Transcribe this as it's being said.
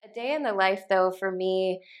day in the life, though, for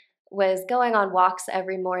me was going on walks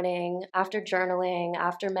every morning after journaling,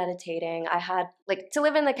 after meditating. I had to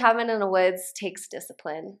live in the cabin in the woods takes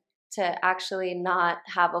discipline. To actually not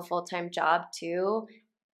have a full-time job too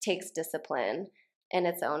takes discipline in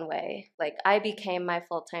its own way. Like I became my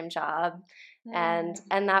full-time job and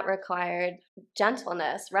that required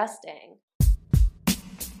gentleness, resting.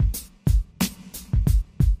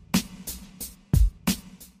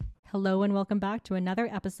 Hello and welcome back to another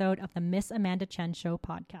episode of the Miss Amanda Chen Show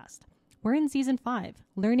podcast. We're in season 5,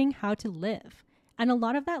 learning how to live. And a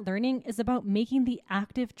lot of that learning is about making the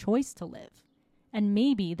active choice to live. And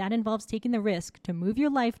maybe that involves taking the risk to move your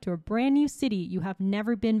life to a brand new city you have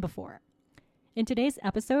never been before. In today's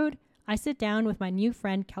episode, I sit down with my new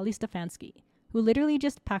friend Kelly Stefanski, who literally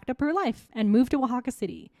just packed up her life and moved to Oaxaca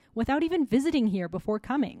City without even visiting here before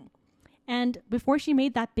coming. And before she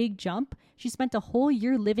made that big jump, she spent a whole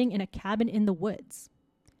year living in a cabin in the woods.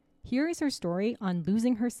 Here is her story on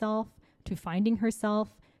losing herself, to finding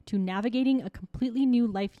herself, to navigating a completely new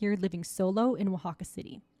life here living solo in Oaxaca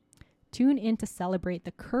City. Tune in to celebrate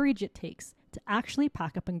the courage it takes to actually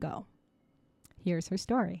pack up and go. Here's her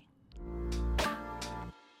story.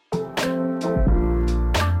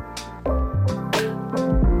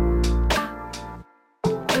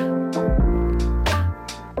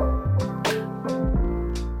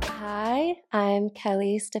 I'm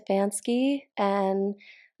Kelly Stefanski, and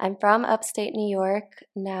I'm from upstate New York,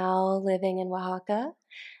 now living in Oaxaca.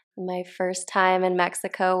 My first time in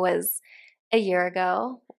Mexico was a year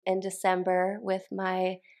ago in December with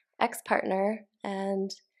my ex-partner,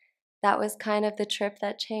 and that was kind of the trip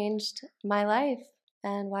that changed my life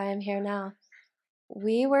and why I'm here now.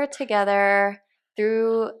 We were together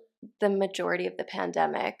through the majority of the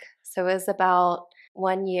pandemic, so it was about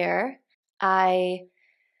 1 year. I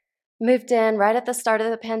moved in right at the start of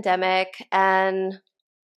the pandemic and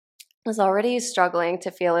was already struggling to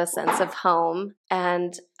feel a sense of home.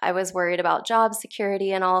 And I was worried about job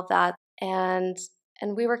security and all of that. And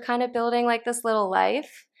we were kind of building like this little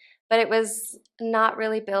life, but it was not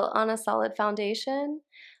really built on a solid foundation.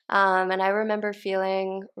 And I remember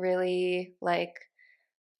feeling really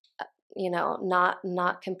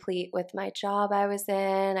not complete with my job I was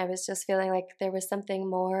in. I was just feeling like there was something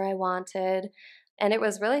more I wanted. And it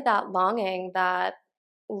was really that longing that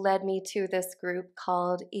led me to this group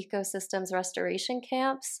called Ecosystems Restoration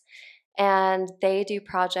Camps. And they do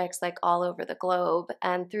projects like all over the globe.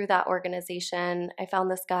 And through that organization, I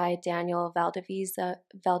found this guy, Daniel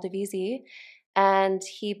Valdivisi, and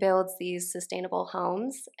he builds these sustainable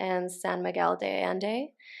homes in San Miguel de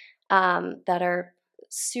Allende that are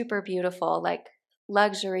super beautiful, like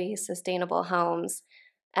luxury, sustainable homes.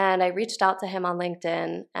 And I reached out to him on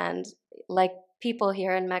LinkedIn, and like people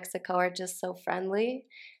here in Mexico are just so friendly.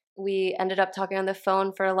 We ended up talking on the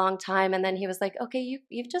phone for a long time, and then he was like, okay,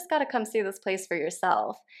 you've just got to come see this place for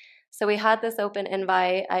yourself. So we had this open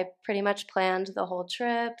invite. I pretty much planned the whole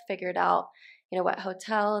trip, figured out, what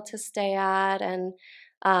hotel to stay at, and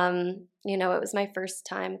it was my first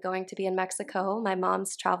time going to be in Mexico. My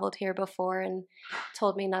mom's traveled here before and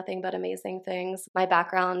told me nothing but amazing things. My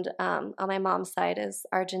background on my mom's side is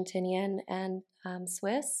Argentinian and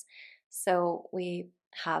Swiss. So we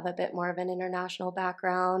have a bit more of an international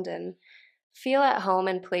background and feel at home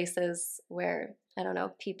in places where,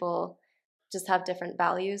 people just have different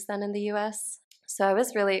values than in the US. So I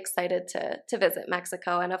was really excited to visit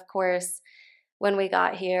Mexico. And of course, when we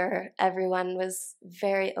got here, everyone was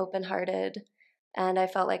very open-hearted. And I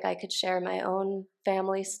felt like I could share my own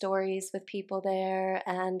family stories with people there.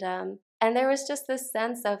 And there was just this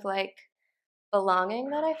sense of belonging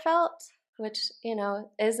that I felt, which,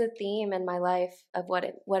 is a theme in my life of what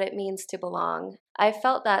it means to belong. I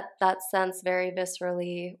felt that sense very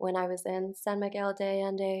viscerally when I was in San Miguel de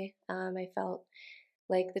Allende. I felt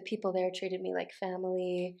like the people there treated me like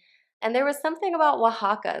family. And there was something about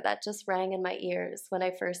Oaxaca that just rang in my ears when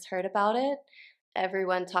I first heard about it.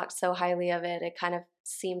 Everyone talked so highly of it. It kind of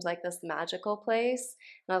seemed like this magical place.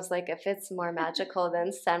 And I was like, if it's more magical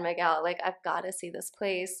than San Miguel, I've got to see this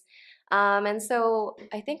place. And so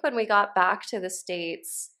I think when we got back to the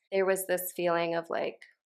States, there was this feeling of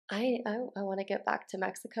I want to get back to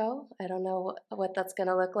Mexico. I don't know what that's going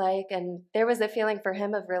to look like. And there was a feeling for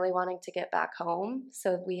him of really wanting to get back home.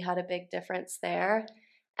 So we had a big difference there.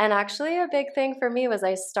 And actually a big thing for me was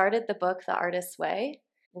I started the book, The Artist's Way,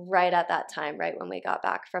 right at that time, right when we got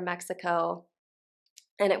back from Mexico.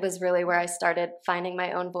 And it was really where I started finding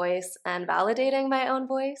my own voice and validating my own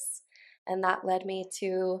voice. And that led me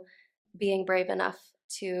to being brave enough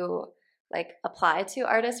to like apply to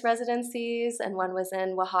artist residencies, and one was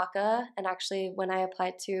in Oaxaca. And actually, when I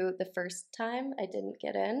applied to the first time, I didn't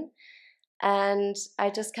get in. And I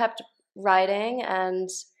just kept writing and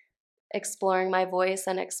exploring my voice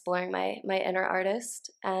and exploring my inner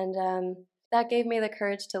artist. And that gave me the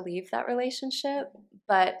courage to leave that relationship.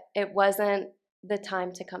 But it wasn't the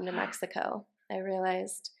time to come to Mexico, I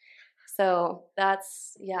realized. So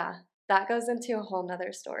that's, yeah, that goes into a whole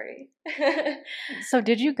nother story. So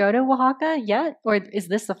did you go to Oaxaca yet? Or is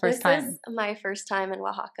this the first time? This is my first time in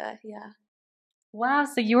Oaxaca, yeah. Wow.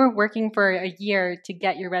 So you were working for a year to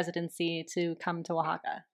get your residency to come to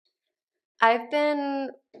Oaxaca. I've been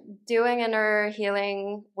doing inner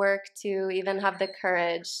healing work to even have the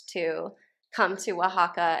courage to come to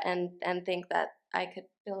Oaxaca and think that I could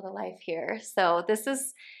build a life here. So this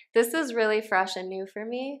is really fresh and new for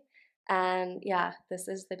me. And yeah, this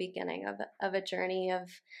is the beginning of a journey of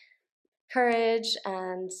courage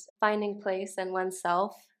and finding place in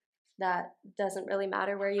oneself that doesn't really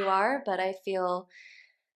matter where you are, but I feel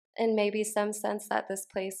in maybe some sense that this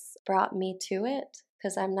place brought me to it,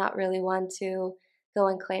 because I'm not really one to go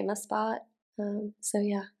and claim a spot. So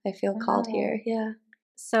yeah, I feel called here. Yeah.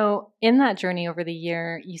 So in that journey over the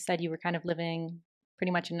year, you said you were kind of living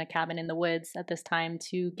pretty much in a cabin in the woods at this time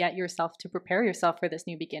to get yourself, to prepare yourself for this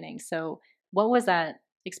new beginning. So what was that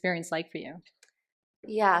experience like for you?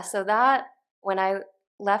 Yeah, so that when I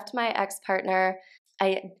left my ex-partner,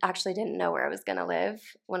 I actually didn't know where I was going to live.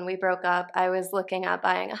 When we broke up, I was looking at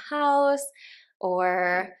buying a house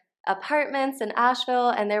or apartments in Asheville,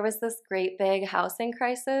 and there was this great big housing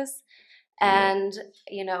crisis. And,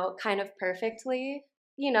 kind of perfectly,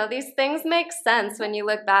 these things make sense when you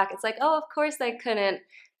look back. It's like, oh, of course I couldn't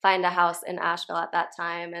find a house in Asheville at that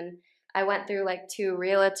time. And I went through like 2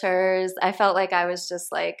 realtors. I felt like I was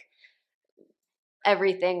just like,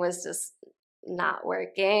 everything was just not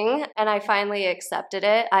working. And I finally accepted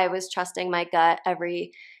it. I was trusting my gut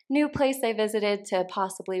every new place I visited to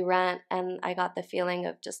possibly rent. And I got the feeling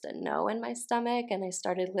of just a no in my stomach. And I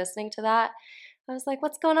started listening to that. I was like,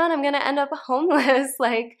 what's going on? I'm going to end up homeless.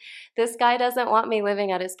 Like, this guy doesn't want me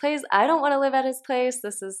living at his place. I don't want to live at his place.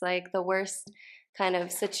 This is like the worst kind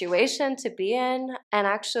of situation to be in. And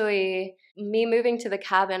actually, me moving to the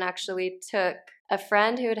cabin actually took a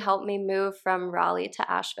friend who had helped me move from Raleigh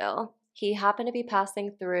to Asheville. He happened to be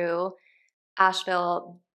passing through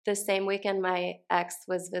Asheville the same weekend my ex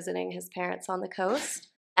was visiting his parents on the coast.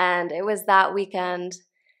 And it was that weekend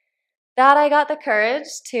that I got the courage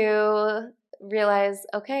to realize,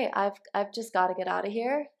 okay, I've just got to get out of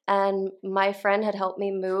here. And my friend had helped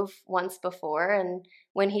me move once before. And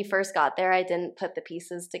when he first got there, I didn't put the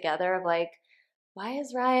pieces together of like, why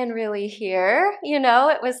is Ryan really here?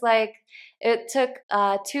 It was like, it took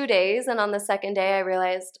 2 days. And on the second day, I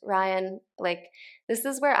realized, Ryan, like, this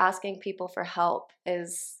is where asking people for help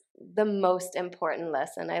is the most important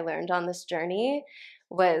lesson I learned on this journey.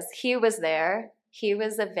 Was he was there. He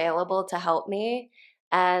was available to help me.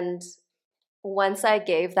 And once I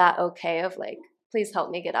gave that okay of like, please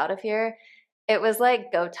help me get out of here, it was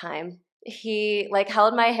like go time. He like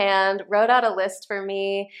held my hand, wrote out a list for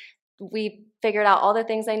me. We figured out all the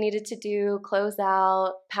things I needed to do, close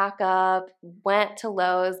out, pack up, went to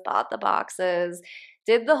Lowe's, bought the boxes,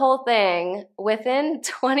 did the whole thing. Within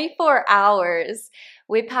 24 hours,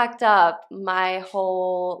 we packed up my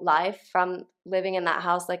whole life from living in that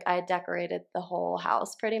house. Like, I decorated the whole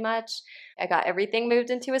house pretty much. I got everything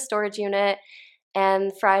moved into a storage unit.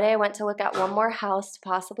 And Friday, I went to look at one more house to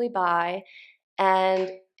possibly buy.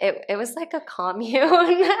 And it was like a commune.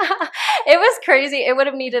 It was crazy. It would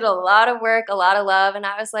have needed a lot of work, a lot of love. And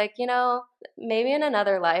I was like, maybe in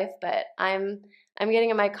another life, but I'm getting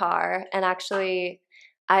in my car. And actually,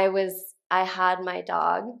 I had my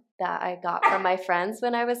dog that I got from my friends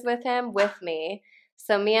when I was with him with me.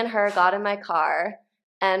 So me and her got in my car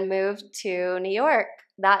and moved to New York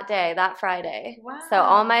that day, that Friday. Wow. So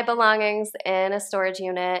all my belongings in a storage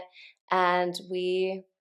unit, and me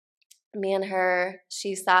and her,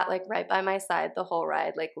 she sat like right by my side the whole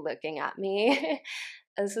ride, like looking at me.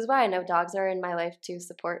 This is why I know dogs are in my life to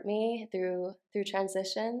support me through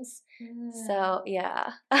transitions. So yeah,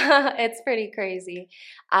 it's pretty crazy.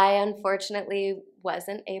 I unfortunately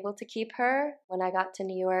wasn't able to keep her. When I got to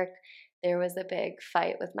New York, there was a big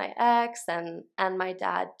fight with my ex, and my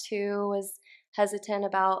dad too was hesitant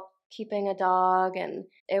about keeping a dog, and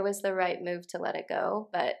it was the right move to let it go.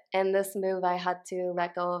 But in this move, I had to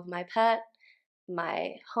let go of my pet,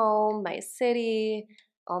 my home, my city,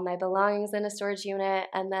 all my belongings in a storage unit.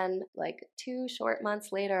 And then like 2 short months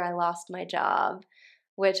later, I lost my job,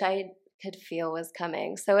 which I could feel was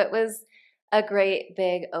coming. So it was a great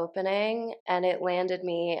big opening, and it landed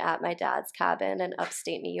me at my dad's cabin in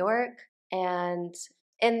upstate New York. And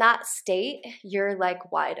in that state, you're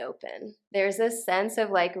like wide open. There's this sense of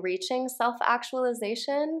like reaching self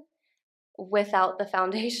actualization without the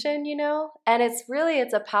foundation, you know? And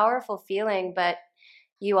it's a powerful feeling, but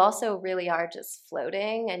you also really are just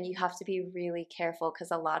floating, and you have to be really careful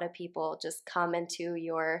because a lot of people just come into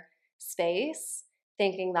your space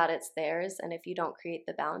thinking that it's theirs, and if you don't create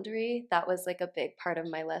the boundary, that was like a big part of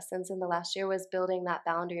my lessons in the last year, was building that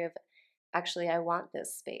boundary of actually I want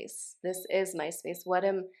this space. This is my space. What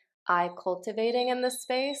am I cultivating in this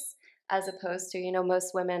space? As opposed to,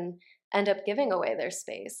 most women end up giving away their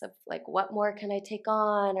space of like, what more can I take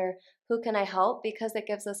on, or who can I help, because it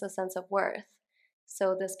gives us a sense of worth.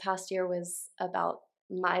 So this past year was about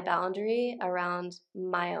my boundary around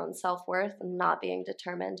my own self-worth, not being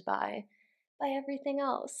determined by everything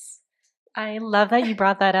else. I love that you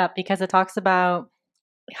brought that up because it talks about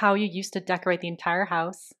how you used to decorate the entire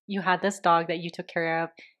house. You had this dog that you took care of.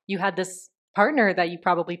 You had this partner that you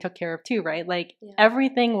probably took care of too, right? Like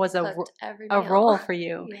everything was a role for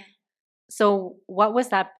you. Yeah. So what was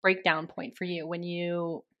that breakdown point for you when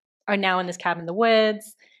you are now in this cabin in the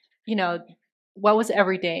woods? What was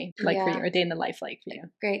every day like for you, or a day in the life like for you?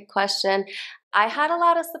 Great question. I had a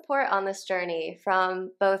lot of support on this journey,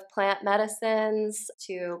 from both plant medicines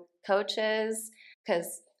to coaches,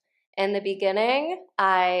 because in the beginning,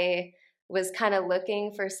 I was kind of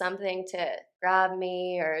looking for something to grab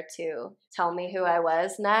me or to tell me who I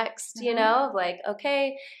was next, like,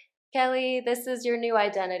 okay, Kelly, this is your new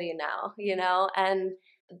identity now, and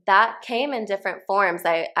that came in different forms.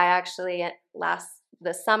 I actually,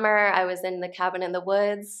 this summer, I was in the cabin in the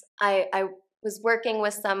woods. I was working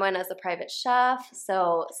with someone as a private chef,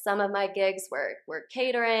 so some of my gigs were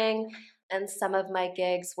catering, and some of my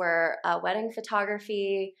gigs were wedding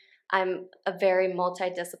photography. I'm a very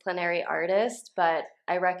multidisciplinary artist, but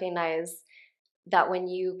I recognize that when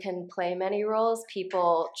you can play many roles,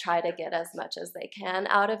 people try to get as much as they can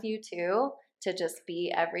out of you too, to just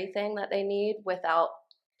be everything that they need without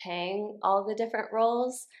paying all the different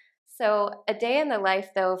roles. So a day in the life,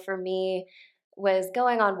 though, for me was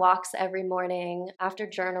going on walks every morning, after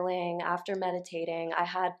journaling, after meditating. I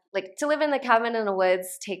had, like, to live in the cabin in the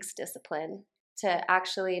woods takes discipline. To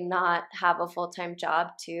actually not have a full-time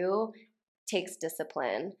job too takes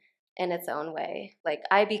discipline in its own way. Like,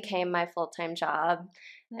 I became my full-time job,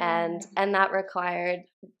 and that required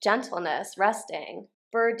gentleness, resting,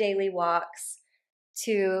 for daily walks,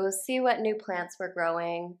 to see what new plants were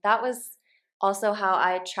growing. That was also how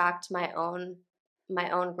I tracked my own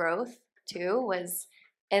growth too, was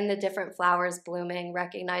in the different flowers blooming,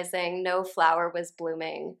 recognizing no flower was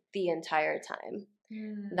blooming the entire time.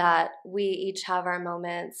 That we each have our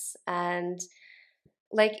moments, and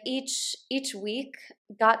like each week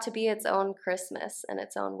got to be its own Christmas in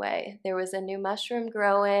its own way. There was a new mushroom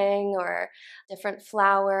growing or different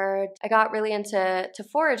flower. I got really into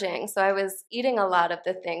foraging, so I was eating a lot of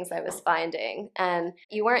the things I was finding, and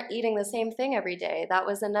you weren't eating the same thing every day. That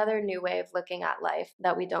was another new way of looking at life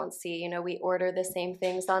that we don't see. We order the same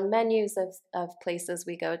things on menus of places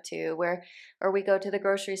we go to, or we go to the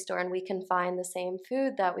grocery store and we can find the same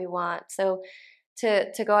food that we want. So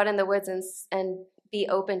to go out in the woods and be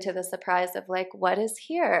open to the surprise of like, what is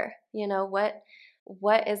here?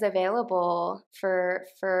 What is available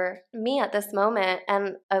for me at this moment?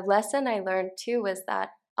 And a lesson I learned too was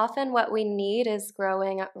that often what we need is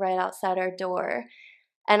growing right outside our door.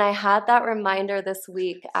 And I had that reminder this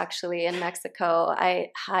week, actually, in Mexico.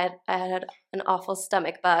 I had an awful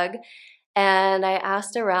stomach bug, and I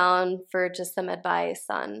asked around for just some advice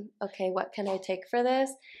on, okay, what can I take for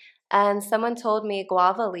this? And someone told me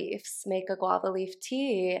guava leaves, make a guava leaf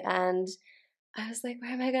tea. And I was like,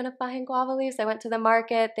 where am I going to find guava leaves? I went to the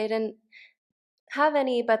market. They didn't have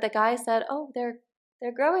any, but the guy said, oh, they're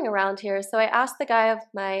growing around here. So I asked the guy of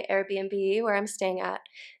my Airbnb where I'm staying at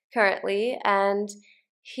currently, and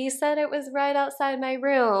he said it was right outside my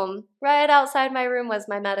room. Right outside my room was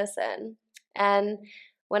my medicine. And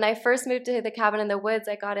when I first moved to the cabin in the woods,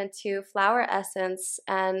 I got into flower essence,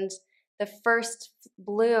 and the first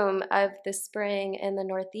bloom of the spring in the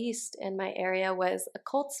Northeast in my area was a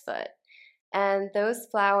coltsfoot. And those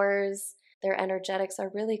flowers, their energetics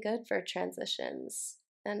are really good for transitions.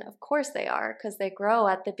 And of course they are, because they grow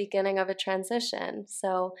at the beginning of a transition.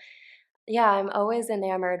 So yeah, I'm always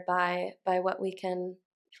enamored by what we can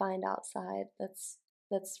find outside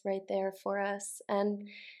that's right there for us. And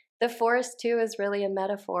the forest too is really a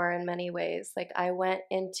metaphor in many ways. Like, I went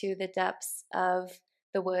into the depths of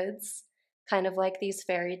the woods, kind of like these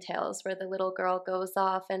fairy tales where the little girl goes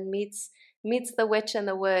off and meets meets the witch in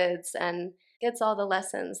the woods and gets all the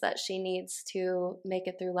lessons that she needs to make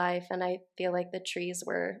it through life. And I feel like the trees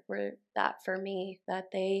were that for me,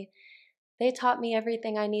 that they taught me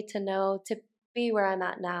everything I need to know to be where I'm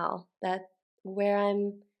at now. That where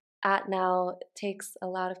I'm at now takes a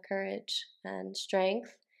lot of courage and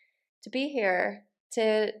strength to be here,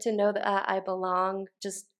 to know that I belong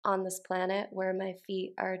just on this planet where my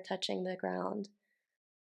feet are touching the ground.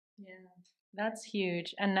 Yeah, that's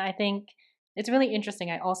huge. And I think it's really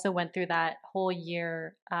interesting. I also went through that whole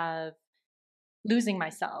year of losing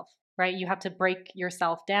myself, right? You have to break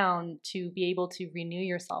yourself down to be able to renew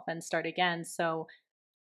yourself and start again. So,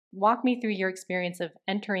 walk me through your experience of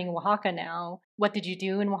entering Oaxaca now. What did you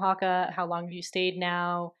do in Oaxaca? How long have you stayed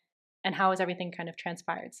now? And how has everything kind of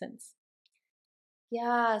transpired since?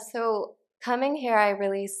 Yeah, so coming here, I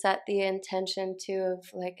really set the intention to of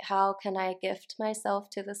like, how can I gift myself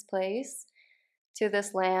to this place, to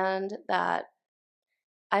this land that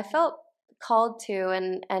I felt called to,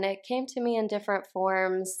 and it came to me in different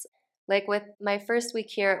forms. Like with my first week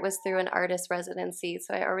here, it was through an artist residency.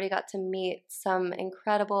 So I already got to meet some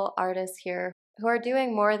incredible artists here who are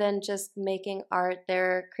doing more than just making art.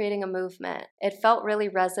 They're creating a movement. It felt really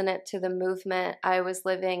resonant to the movement I was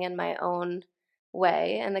living in my own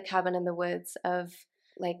way in the cabin in the woods of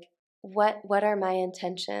like, what are my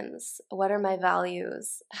intentions? What are my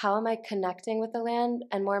values? How am I connecting with the land?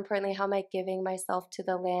 And more importantly, how am I giving myself to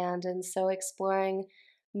the land? And so exploring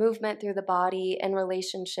movement through the body in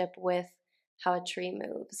relationship with how a tree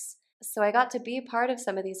moves. So I got to be part of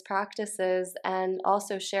some of these practices and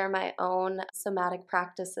also share my own somatic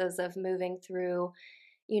practices of moving through,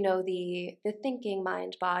 the thinking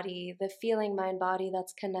mind body, the feeling mind body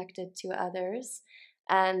that's connected to others,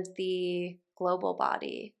 and the global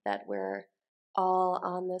body, that we're all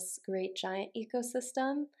on this great giant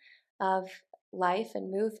ecosystem of life and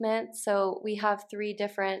movement. So we have three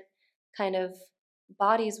different kind of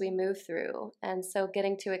bodies we move through. And so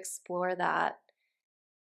getting to explore that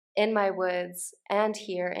in my woods and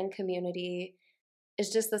here in community is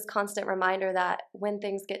just this constant reminder that when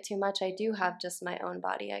things get too much, I do have just my own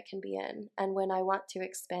body I can be in. And when I want to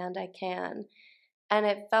expand, I can. And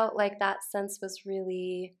it felt like that sense was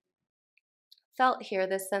really felt here,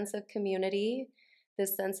 this sense of community,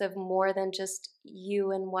 this sense of more than just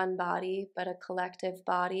you in one body, but a collective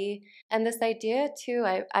body. And this idea, too,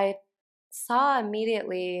 I saw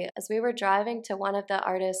immediately as we were driving to one of the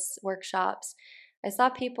artists' workshops, I saw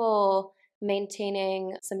people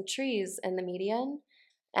maintaining some trees in the median.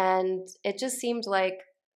 And it just seemed like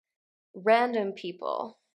random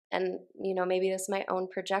people. And, maybe this is my own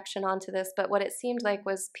projection onto this, but what it seemed like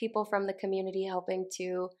was people from the community helping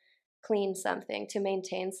to clean something, to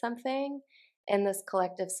maintain something in this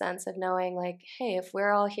collective sense of knowing, like, hey, if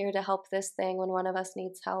we're all here to help this thing when one of us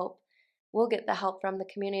needs help, we'll get the help from the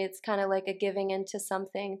community. It's kind of like a giving into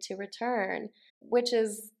something to return, which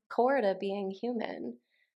is core to being human.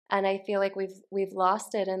 And I feel like we've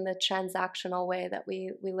lost it in the transactional way that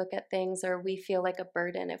we look at things, or we feel like a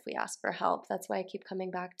burden if we ask for help. That's why I keep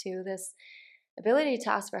coming back to this ability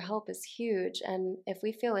to ask for help is huge. And if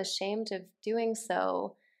we feel ashamed of doing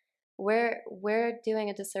so, we're doing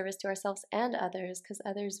a disservice to ourselves and others, because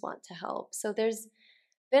others want to help. So there's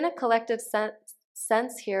been a collective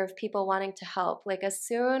sense here of people wanting to help. Like as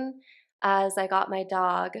soon as I got my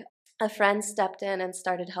dog, a friend stepped in and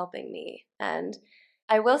started helping me. And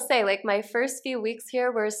I will say, like, my first few weeks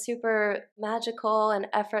here were super magical and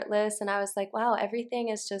effortless. And I was like, wow, everything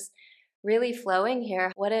is just really flowing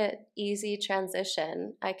here. What an easy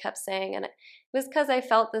transition, I kept saying. And it was because I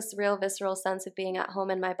felt this real visceral sense of being at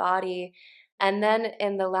home in my body. And then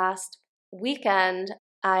in the last weekend,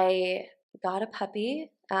 I got a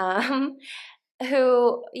puppy.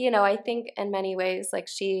 Who, I think in many ways, like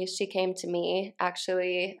she came to me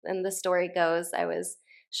actually. And the story goes, I was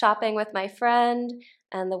shopping with my friend,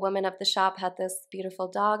 and the woman of the shop had this beautiful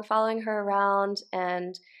dog following her around,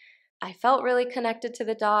 and I felt really connected to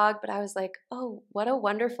the dog, but I was like, oh, what a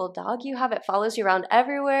wonderful dog you have. It follows you around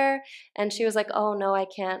everywhere. And she was like, oh no, I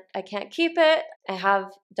can't keep it. I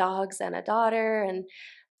have dogs and a daughter, and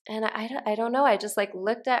I don't know. I just like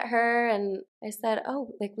looked at her and I said,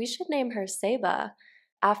 oh, like we should name her Seba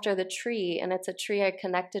after the tree. And it's a tree I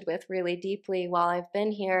connected with really deeply while I've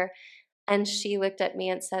been here. And she looked at me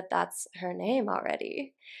and said, that's her name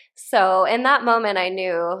already. So in that moment, I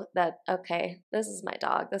knew that, okay, this is my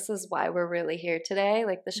dog. This is why we're really here today.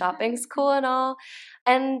 Like the shopping's cool and all.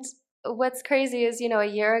 And what's crazy is, a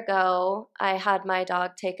year ago, I had my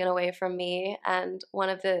dog taken away from me. And one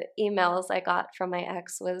of the emails I got from my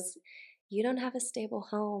ex was, you don't have a stable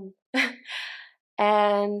home.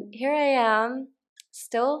 And here I am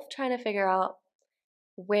still trying to figure out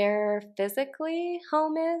where physically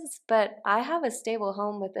home is, but I have a stable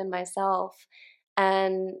home within myself.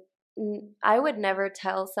 And I would never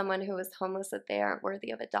tell someone who was homeless that they aren't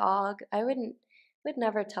worthy of a dog. Would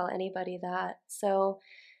never tell anybody that. So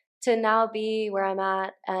to now be where I'm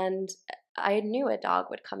at, and I knew a dog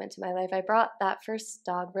would come into my life. I brought that first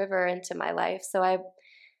dog, River, into my life. So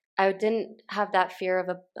I didn't have that fear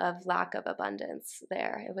of lack of abundance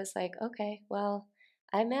there. It was like, okay, well,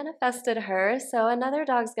 I manifested her, so another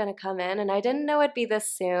dog's going to come in, and I didn't know it'd be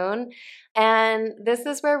this soon. And this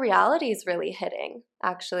is where reality is really hitting.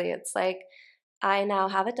 Actually, it's like I now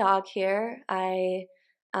have a dog here. I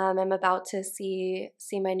am about to see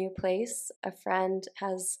my new place. A friend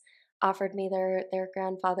has offered me their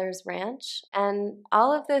grandfather's ranch, and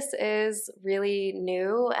all of this is really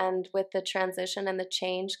new. And with the transition and the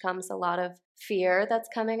change comes a lot of fear that's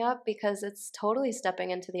coming up because it's totally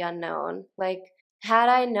stepping into the unknown. Like, had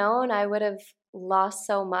I known I would have lost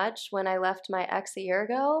so much when I left my ex a year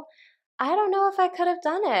ago, I don't know if I could have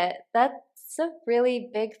done it. That's a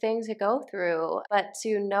really big thing to go through. But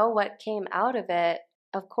to know what came out of it,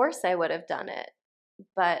 of course I would have done it.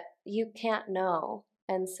 But you can't know.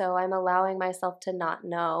 And so I'm allowing myself to not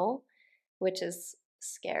know, which is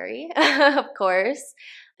scary, of course.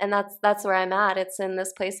 And that's where I'm at. It's in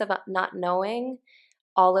this place of not knowing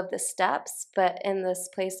all of the steps, but in this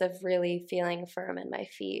place of really feeling firm in my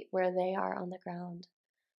feet where they are on the ground.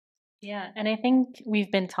 Yeah, and I think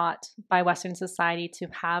we've been taught by Western society to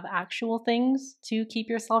have actual things to keep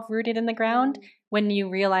yourself rooted in the ground when you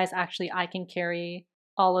realize actually I can carry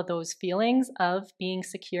all of those feelings of being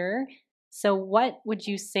secure. So, what would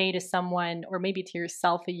you say to someone, or maybe to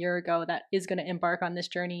yourself a year ago, that is going to embark on this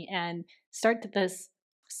journey and start this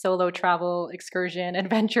solo travel excursion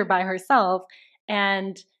adventure by herself?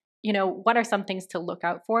 And, what are some things to look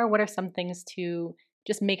out for? What are some things to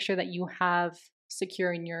just make sure that you have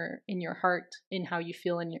secure in your heart, in how you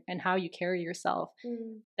feel and how you carry yourself,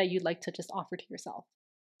 that you'd like to just offer to yourself?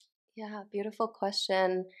 Yeah, beautiful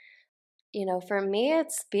question. For me,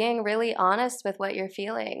 it's being really honest with what you're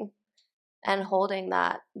feeling and holding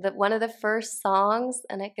that. One of the first songs,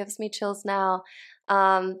 and it gives me chills now,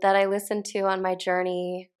 that I listened to on my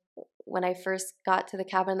journey when I first got to the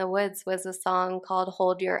cabin in the woods was a song called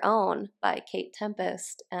 "Hold Your Own" by Kate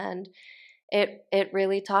Tempest, and it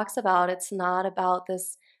really talks about it's not about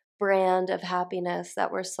this brand of happiness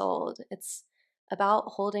that we're sold. It's about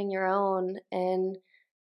holding your own in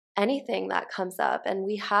anything that comes up. And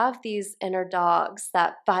we have these inner dogs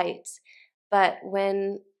that bite, but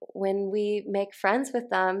when we make friends with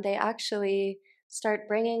them, they actually start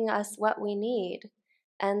bringing us what we need.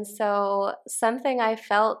 And so something I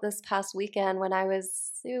felt this past weekend when I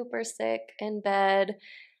was super sick in bed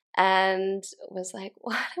and was like,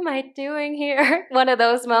 what am I doing here? One of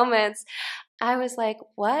those moments. I was like,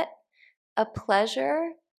 what a pleasure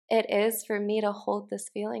it is for me to hold this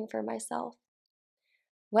feeling for myself.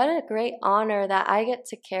 What a great honor that I get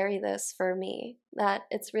to carry this for me, that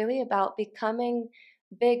it's really about becoming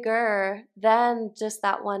bigger than just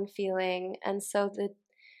that one feeling. And so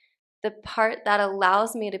the part that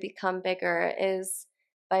allows me to become bigger is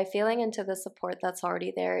by feeling into the support that's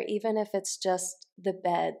already there, even if it's just the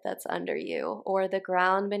bed that's under you or the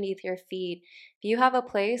ground beneath your feet. If you have a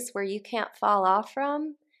place where you can't fall off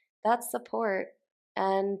from, that's support.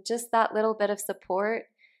 And just that little bit of support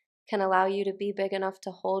can allow you to be big enough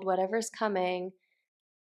to hold whatever's coming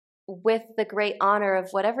with the great honor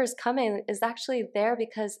of whatever's coming is actually there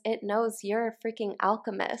because it knows you're a freaking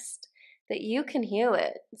alchemist, that you can heal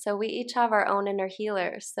it. So we each have our own inner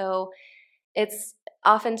healer. So it's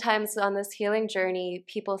oftentimes on this healing journey,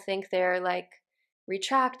 people think they're like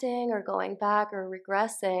retracting or going back or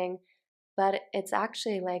regressing. But it's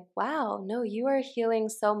actually like, wow, no, you are healing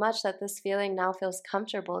so much that this feeling now feels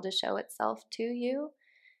comfortable to show itself to you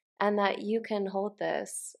and that you can hold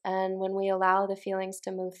this. And when we allow the feelings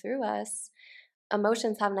to move through us,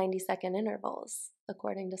 emotions have 90-second intervals,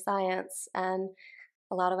 according to science. And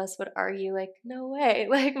a lot of us would argue, like, no way,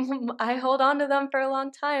 like, I hold on to them for a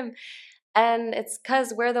long time. And it's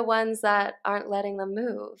because we're the ones that aren't letting them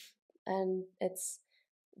move. And it's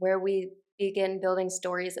where we begin building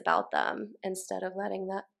stories about them instead of letting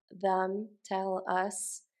them tell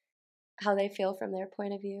us how they feel from their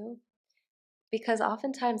point of view. Because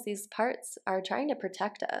oftentimes these parts are trying to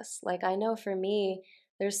protect us. Like, I know for me,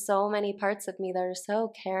 there's so many parts of me that are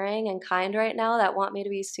so caring and kind right now that want me to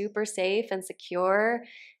be super safe and secure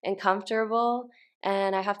and comfortable.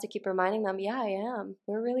 And I have to keep reminding them, yeah, I am.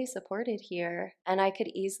 We're really supported here. And I could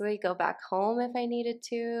easily go back home if I needed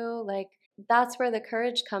to. Like, that's where the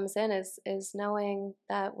courage comes in, is knowing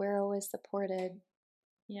that we're always supported.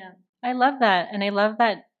 Yeah. I love that. And I love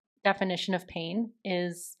that definition of pain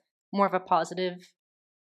is more of a positive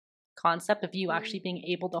concept of you actually being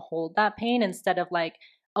able to hold that pain instead of like,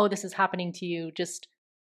 oh, this is happening to you, just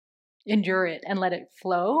endure it and let it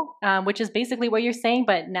flow, which is basically what you're saying.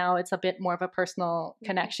 But now it's a bit more of a personal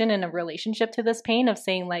connection and a relationship to this pain of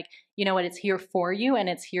saying like, you know what, it's here for you and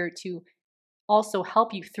it's here to also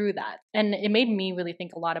help you through that. And it made me really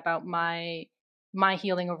think a lot about my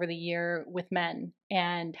healing over the year with men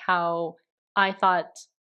and how I thought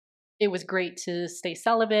it was great to stay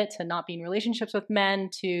celibate, to not be in relationships with men,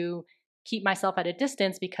 to keep myself at a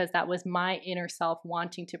distance because that was my inner self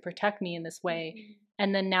wanting to protect me in this way. Mm-hmm.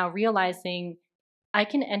 And then now realizing I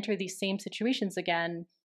can enter these same situations again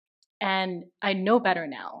and I know better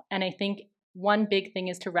now. And I think one big thing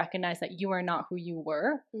is to recognize that you are not who you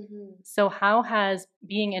were. Mm-hmm. So how has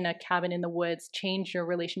being in a cabin in the woods changed your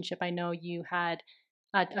relationship? I know you had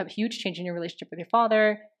a huge change in your relationship with your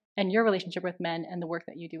father and your relationship with men and the work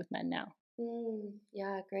that you do with men now.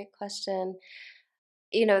 Yeah, great question.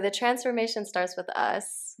 You know, the transformation starts with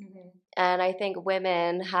us. Mm-hmm. And I think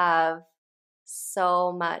women have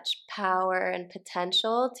so much power and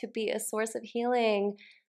potential to be a source of healing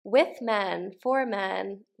with men, for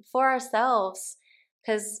ourselves,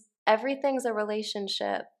 because everything's a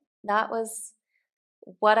relationship. That was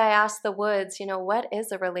what I asked the woods, you know, what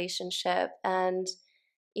is a relationship? And,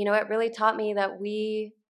 you know, it really taught me that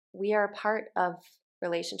we are a part of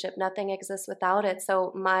relationship. Nothing exists without it.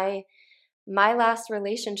 So my last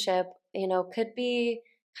relationship, you know, could be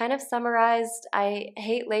kind of summarized. I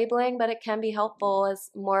hate labeling, but it can be helpful as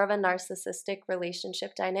more of a narcissistic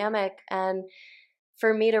relationship dynamic. And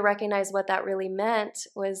for me to recognize what that really meant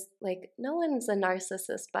was like, no one's a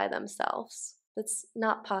narcissist by themselves. That's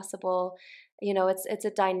not possible. You know, it's a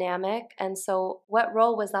dynamic. And so what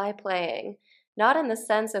role was I playing? Not in the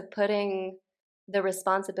sense of putting the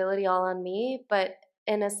responsibility all on me, but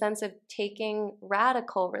in a sense of taking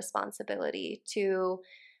radical responsibility to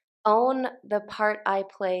own the part I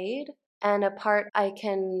played and a part I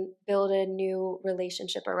can build a new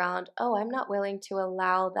relationship around. Oh, I'm not willing to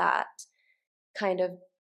allow that kind of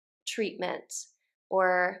treatment,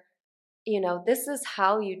 or, you know, this is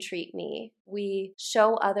how you treat me. We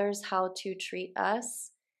show others how to treat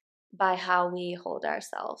us by how we hold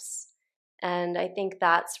ourselves. And I think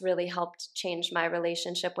that's really helped change my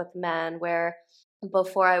relationship with men, where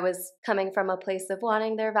before I was coming from a place of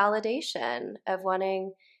wanting their validation, of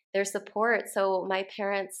wanting their support. So my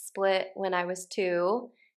parents split when I was 2,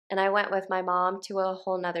 and I went with my mom to a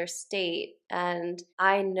whole nother state. And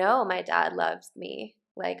I know my dad loves me.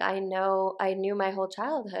 Like I knew my whole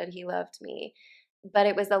childhood he loved me. But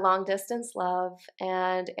it was a long distance love,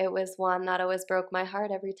 and it was one that always broke my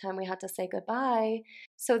heart every time we had to say goodbye.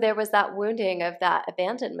 So there was that wounding of that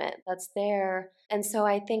abandonment that's there. And so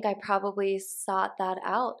I think I probably sought that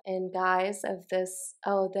out in guise of this,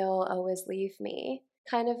 oh, they'll always leave me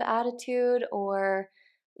kind of attitude, or,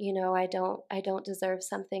 you know, I don't deserve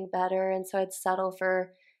something better. And so I'd settle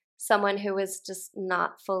for someone who was just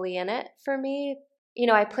not fully in it for me. You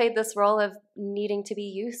know, I played this role of needing to be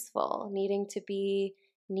useful, needing to be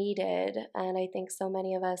needed. And I think so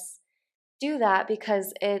many of us do that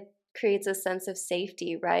because it creates a sense of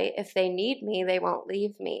safety, right? If they need me, they won't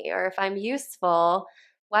leave me. Or if I'm useful,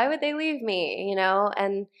 why would they leave me? You know,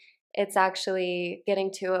 and it's actually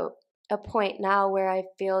getting to a point now where I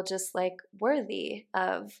feel just like worthy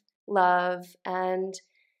of love and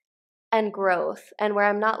growth, and where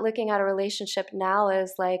I'm not looking at a relationship now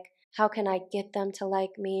as like, how can I get them to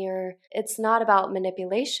like me? Or it's not about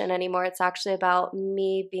manipulation anymore. It's actually about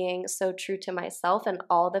me being so true to myself and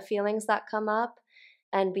all the feelings that come up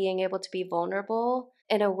and being able to be vulnerable.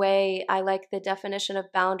 In a way, I like the definition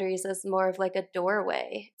of boundaries as more of like a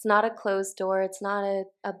doorway. It's not a closed door. It's not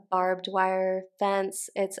a barbed wire fence.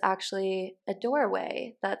 It's actually a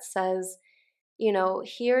doorway that says, you know,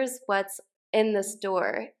 here's what's in this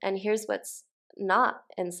door and here's what's not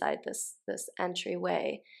inside this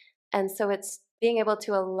entryway. And so it's being able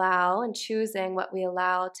to allow and choosing what we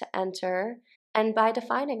allow to enter, and by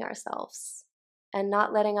defining ourselves and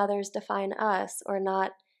not letting others define us, or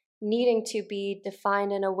not needing to be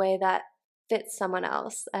defined in a way that fits someone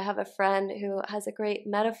else. I have a friend who has a great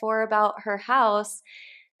metaphor about her house,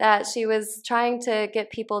 that she was trying to get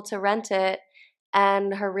people to rent it,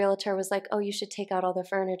 and her realtor was like, "Oh, you should take out all the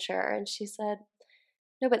furniture." And she said,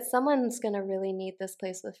 "No, but someone's going to really need this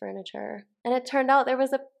place with furniture." And it turned out there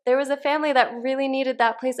was a family that really needed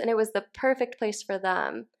that place, and it was the perfect place for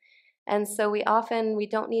them. And so we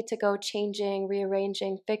don't need to go changing,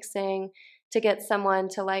 rearranging, fixing to get someone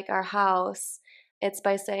to like our house. It's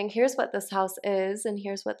by saying, here's what this house is and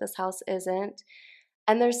here's what this house isn't.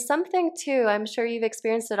 And there's something too, I'm sure you've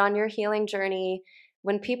experienced it on your healing journey.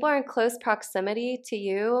 When people are in close proximity to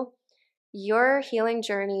you, your healing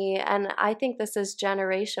journey, and I think this is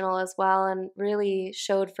generational as well, and really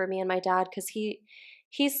showed for me and my dad, because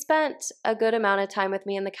he spent a good amount of time with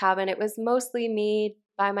me in the cabin. It was mostly me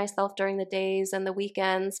by myself during the days and the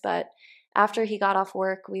weekends, but after he got off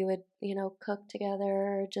work, we would, cook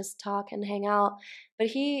together, just talk and hang out. But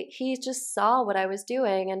he just saw what I was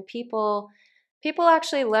doing, and people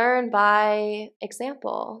actually learn by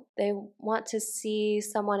example. They want to see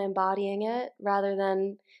someone embodying it rather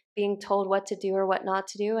than being told what to do or what not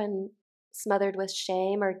to do and smothered with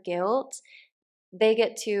shame or guilt. They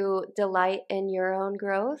get to delight in your own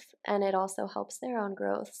growth, and it also helps their own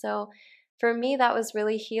growth. So for me, that was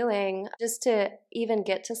really healing, just to even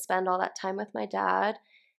get to spend all that time with my dad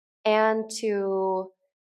and to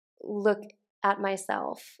look at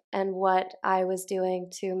myself and what I was doing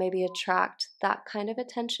to maybe attract that kind of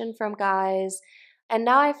attention from guys. And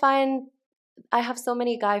now I find I have so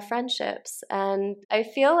many guy friendships, and I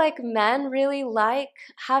feel like men really like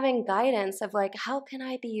having guidance of like, how can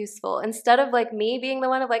I be useful? Instead of like me being the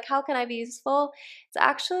one of like, how can I be useful? It's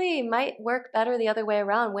actually might work better the other way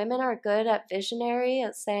around. Women are good at visionary,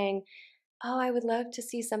 at saying, oh, I would love to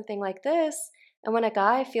see something like this. And when a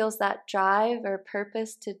guy feels that drive or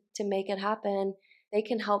purpose to make it happen, they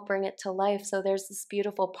can help bring it to life. So there's this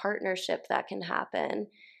beautiful partnership that can happen.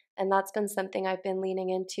 And that's been something I've been leaning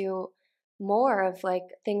into more of, like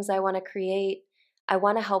things I want to create. I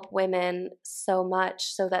want to help women so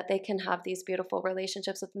much so that they can have these beautiful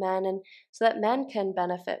relationships with men, and so that men can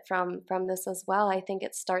benefit from this as well. I think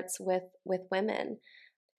it starts with women,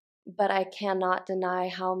 but I cannot deny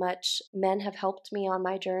how much men have helped me on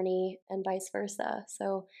my journey and vice versa.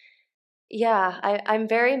 So yeah, I'm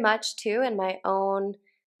very much too in my own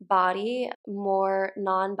body more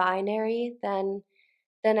non-binary than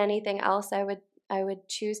anything else I would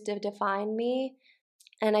choose to define me.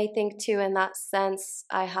 And I think too, in that sense,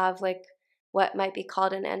 I have like what might be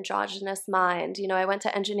called an androgynous mind. I went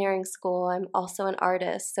to engineering school. I'm also an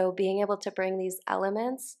artist. So being able to bring these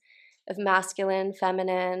elements of masculine,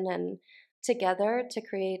 feminine, and together to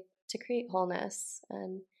create wholeness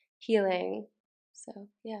and healing. So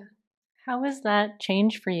yeah. How has that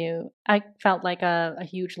changed for you? I felt like a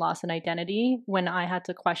huge loss in identity when I had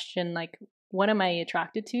to question, like, what am I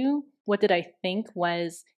attracted to? What did I think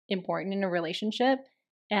was important in a relationship?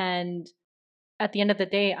 And at the end of the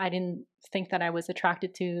day, I didn't think that I was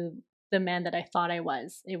attracted to the man that I thought I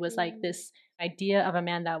was. It was like this idea of a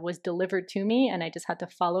man that was delivered to me, and I just had to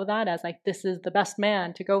follow that as like, this is the best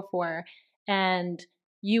man to go for. And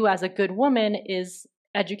you, as a good woman, is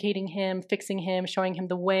educating him, fixing him, showing him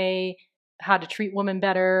the way, how to treat women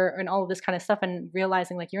better, and all of this kind of stuff, and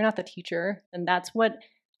realizing like you're not the teacher. And that's what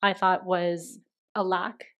I thought was a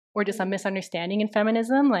lack or just a misunderstanding in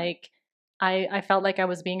feminism. Like, I felt like I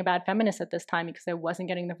was being a bad feminist at this time because I wasn't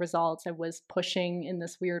getting the results. I was pushing in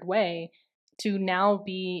this weird way to now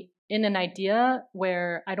be in an idea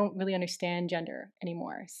where I don't really understand gender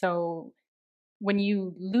anymore. So when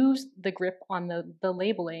you lose the grip on the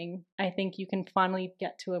labeling, I think you can finally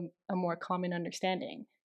get to a more common understanding.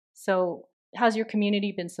 So has your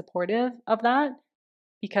community been supportive of that?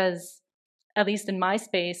 Because at least in my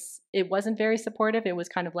space, it wasn't very supportive. It was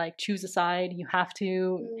kind of like, choose a side. You have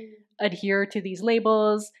to adhere to these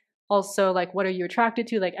labels. Also, like, what are you attracted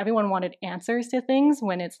to? Like, everyone wanted answers to things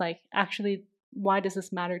when it's like, actually, why does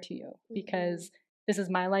this matter to you? Because this is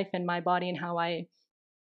my life and my body and how I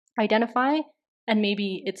identify. And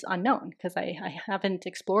maybe it's unknown because I haven't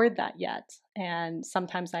explored that yet. And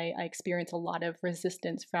sometimes I experience a lot of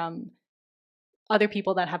resistance from other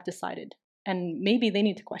people that have decided, and maybe they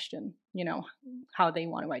need to question, how they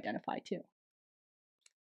want to identify too.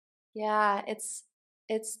 Yeah, it's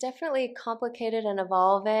definitely complicated and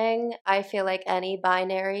evolving. I feel like any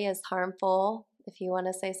binary is harmful. If you want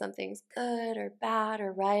to say something's good or bad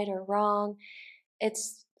or right or wrong,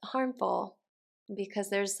 it's harmful because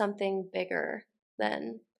there's something bigger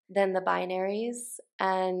than the binaries.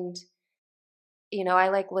 And I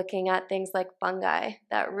like looking at things like fungi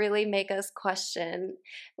that really make us question,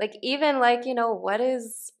 like, even like, what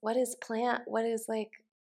is plant, what is like,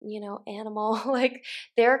 animal, like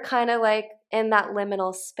they're kind of like in that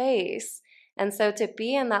liminal space. And so to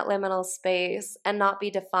be in that liminal space and not be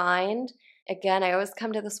defined, again, I always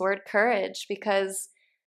come to this word courage, because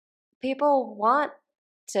people want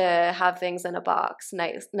to have things in a box,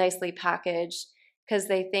 nicely packaged, because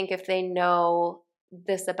they think if they know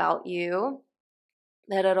this about you,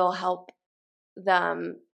 that it'll help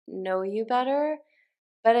them know you better.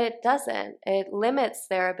 But it doesn't. It limits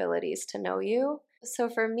their abilities to know you. So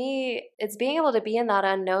for me, it's being able to be in that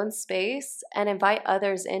unknown space and invite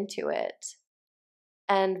others into it.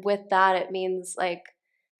 And with that, it means like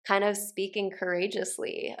kind of speaking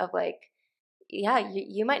courageously of like, yeah,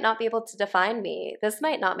 you might not be able to define me. This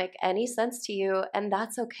might not make any sense to you, and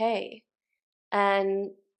that's okay.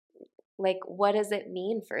 And like, what does it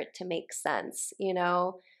mean for it to make sense?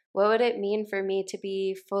 What would it mean for me to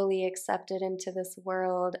be fully accepted into this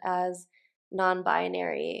world as non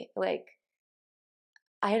binary? Like,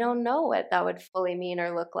 I don't know what that would fully mean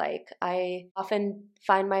or look like. I often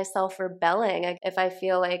find myself rebelling if I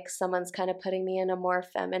feel like someone's kind of putting me in a more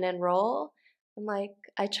feminine role. I'm like,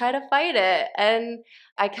 I try to fight it and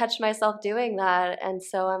I catch myself doing that. And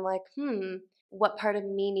so I'm like, what part of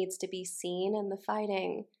me needs to be seen in the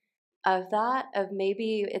fighting of that? Of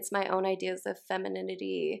maybe it's my own ideas of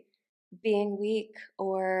femininity being weak,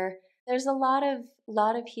 or there's a lot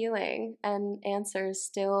of healing and answers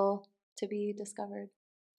still to be discovered.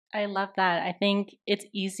 I love that. I think it's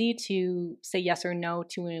easy to say yes or no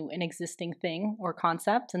to an existing thing or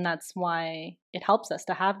concept, and that's why it helps us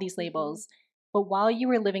to have these labels. But while you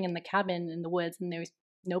were living in the cabin in the woods and there was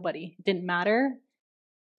nobody, it didn't matter,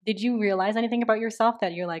 did you realize anything about yourself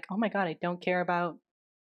that you're like, oh my God, I don't care about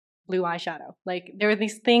blue eyeshadow? Like there were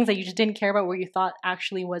these things that you just didn't care about where you thought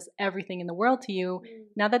actually was everything in the world to you.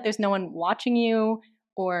 Now that there's no one watching you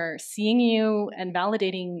or seeing you and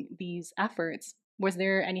validating these efforts, was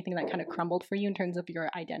there anything that kind of crumbled for you in terms of your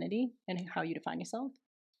identity and how you define yourself?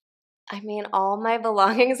 I mean, all my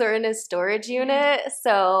belongings are in a storage unit.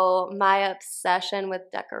 So my obsession with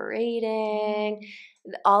decorating,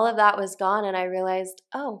 all of that was gone. And I realized,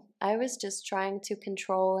 oh, I was just trying to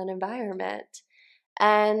control an environment.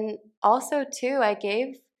 And also, too, I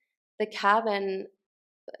gave the cabin,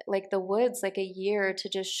 like the woods, like a year to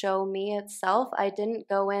just show me itself. I didn't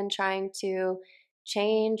go in trying to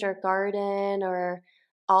change or garden or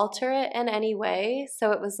alter it in any way.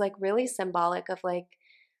 So it was like really symbolic of like,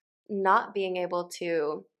 not being able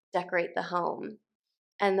to decorate the home.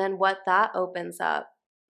 And then what that opens up,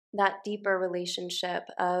 that deeper relationship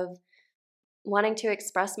of wanting to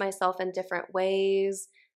express myself in different ways,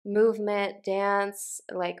 movement, dance.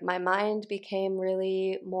 Like my mind became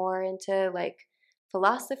really more into like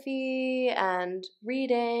philosophy and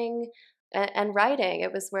reading and writing.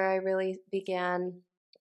 It was where I really began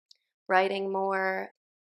writing more.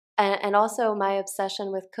 And also my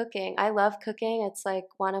obsession with cooking. I love cooking. It's like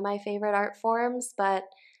one of my favorite art forms, but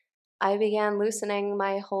I began loosening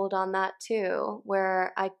my hold on that too,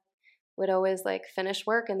 where I would always like finish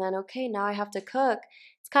work and then, okay, now I have to cook.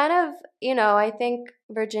 It's kind of, I think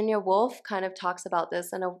Virginia Woolf kind of talks about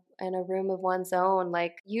this in a room of one's own,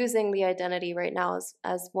 like using the identity right now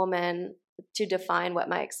as woman to define what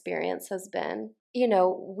my experience has been.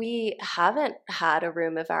 We haven't had a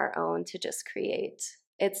room of our own to just create.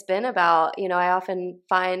 It's been about, I often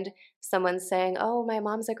find someone saying, "Oh, my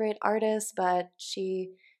mom's a great artist, but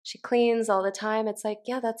she cleans all the time." It's like,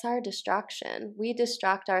 yeah, that's our distraction. We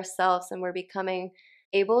distract ourselves and we're becoming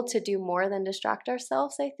able to do more than distract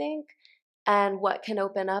ourselves, I think. And what can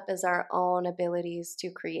open up is our own abilities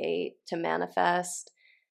to create, to manifest,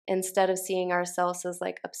 instead of seeing ourselves as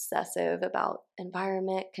like obsessive about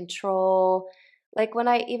environment, control. Like when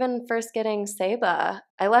I even first getting Seba,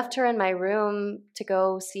 I left her in my room to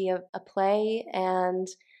go see a play, and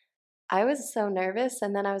I was so nervous.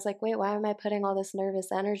 And then I was like, wait, why am I putting all this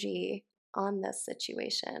nervous energy on this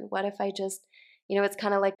situation? What if I just, it's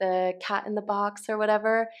kind of like the cat in the box or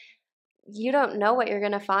whatever. You don't know what you're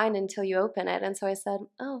going to find until you open it. And so I said,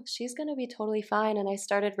 oh, she's going to be totally fine. And I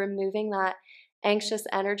started removing that anxious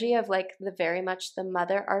energy of like the very much the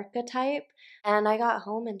mother archetype. And I got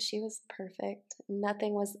home and she was perfect.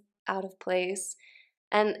 Nothing was out of place.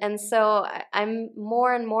 And so I'm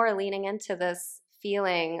more and more leaning into this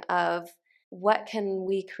feeling of what can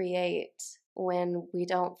we create when we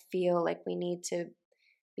don't feel like we need to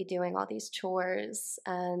be doing all these chores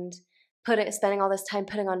and spending all this time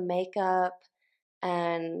putting on makeup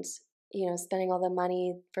and spending all the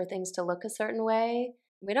money for things to look a certain way.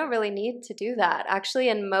 We don't really need to do that. Actually,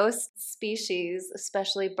 in most species,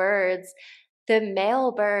 especially birds, the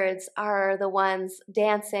male birds are the ones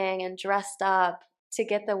dancing and dressed up to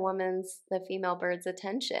get the female bird's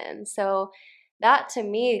attention. So that to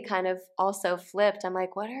me kind of also flipped. I'm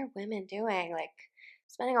like, what are women doing? Like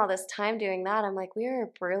spending all this time doing that. I'm like, we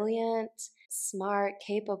are brilliant, smart,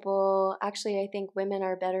 capable. Actually, I think women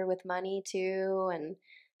are better with money too and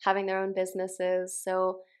having their own businesses.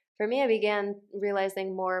 So for me, I began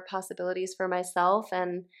realizing more possibilities for myself.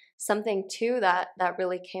 And something too that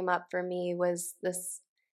really came up for me was this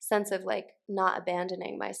sense of like not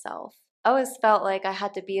abandoning myself. I always felt like I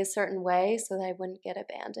had to be a certain way so that I wouldn't get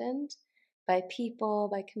abandoned by people,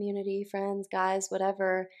 by community, friends, guys,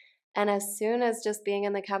 whatever. And as soon as just being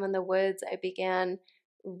in the cabin in the woods, I began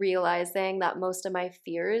realizing that most of my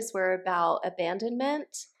fears were about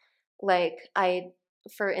abandonment. Like I,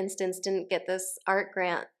 for instance, didn't get this art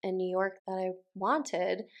grant in New York that I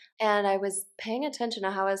wanted. And I was paying attention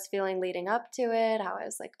to how I was feeling leading up to it, how I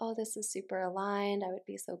was like, oh, this is super aligned. I would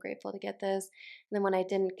be so grateful to get this. And then when I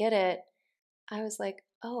didn't get it, I was like,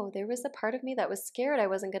 oh, there was a part of me that was scared I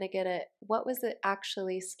wasn't going to get it. What was it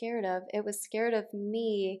actually scared of? It was scared of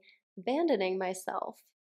me abandoning myself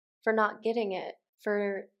for not getting it,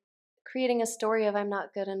 for creating a story of I'm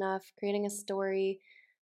not good enough, creating a story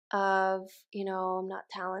of, I'm not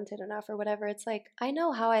talented enough or whatever. It's like, I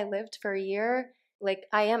know how I lived for a year. Like,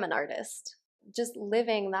 I am an artist, just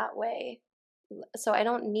living that way. So I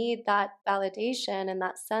don't need that validation in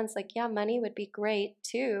that sense. Like, yeah, money would be great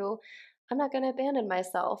too. I'm not going to abandon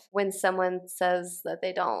myself when someone says that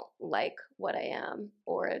they don't like what I am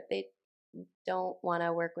or they don't want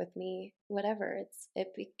to work with me, whatever.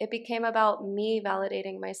 It became about me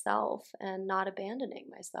validating myself and not abandoning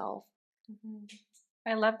myself. Mm-hmm.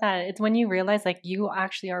 I love that. It's when you realize like you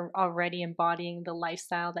actually are already embodying the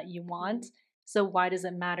lifestyle that you want. So why does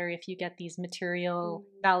it matter if you get these material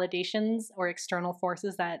validations or external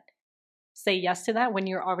forces that say yes to that when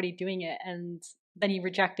you're already doing it, and then you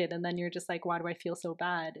reject it, and then you're just like, why do I feel so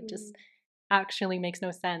bad? It just actually makes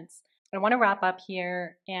no sense. I want to wrap up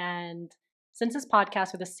here, and since this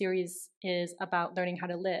podcast or this series is about learning how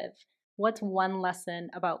to live, what's one lesson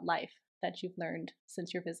about life that you've learned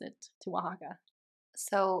since your visit to Oaxaca?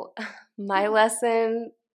 So my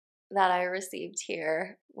lesson that I received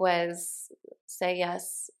here was say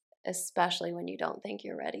yes, especially when you don't think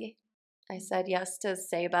you're ready. I said yes to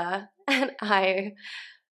Seba, and I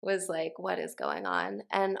was like, what is going on?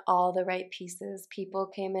 And all the right pieces, people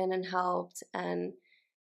came in and helped. And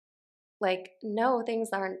like, no, things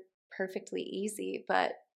aren't perfectly easy,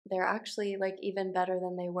 but they're actually like even better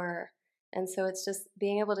than they were. And so it's just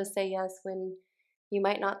being able to say yes when you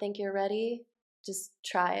might not think you're ready, just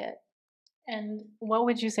try it. And what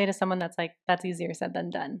would you say to someone that's like, that's easier said than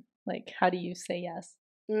done? Like, how do you say yes?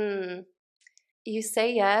 You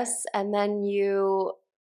say yes, and then you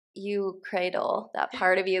cradle that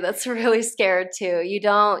part of you that's really scared too. You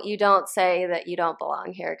don't say that you don't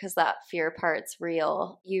belong here, because that fear part's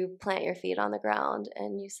real. You plant your feet on the ground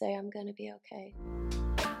and you say, I'm going to be okay.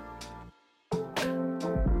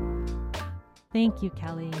 Thank you,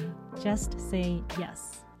 Kelly. Just say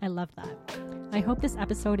yes. I love that. I hope this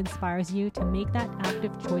episode inspires you to make that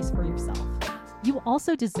active choice for yourself. You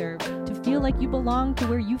also deserve to feel like you belong to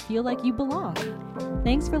where you feel like you belong.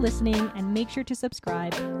 Thanks for listening, and make sure to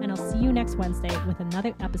subscribe, and I'll see you next Wednesday with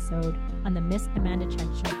another episode on the Miss Amanda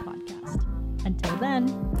Chen Show podcast. Until then,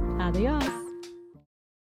 adios.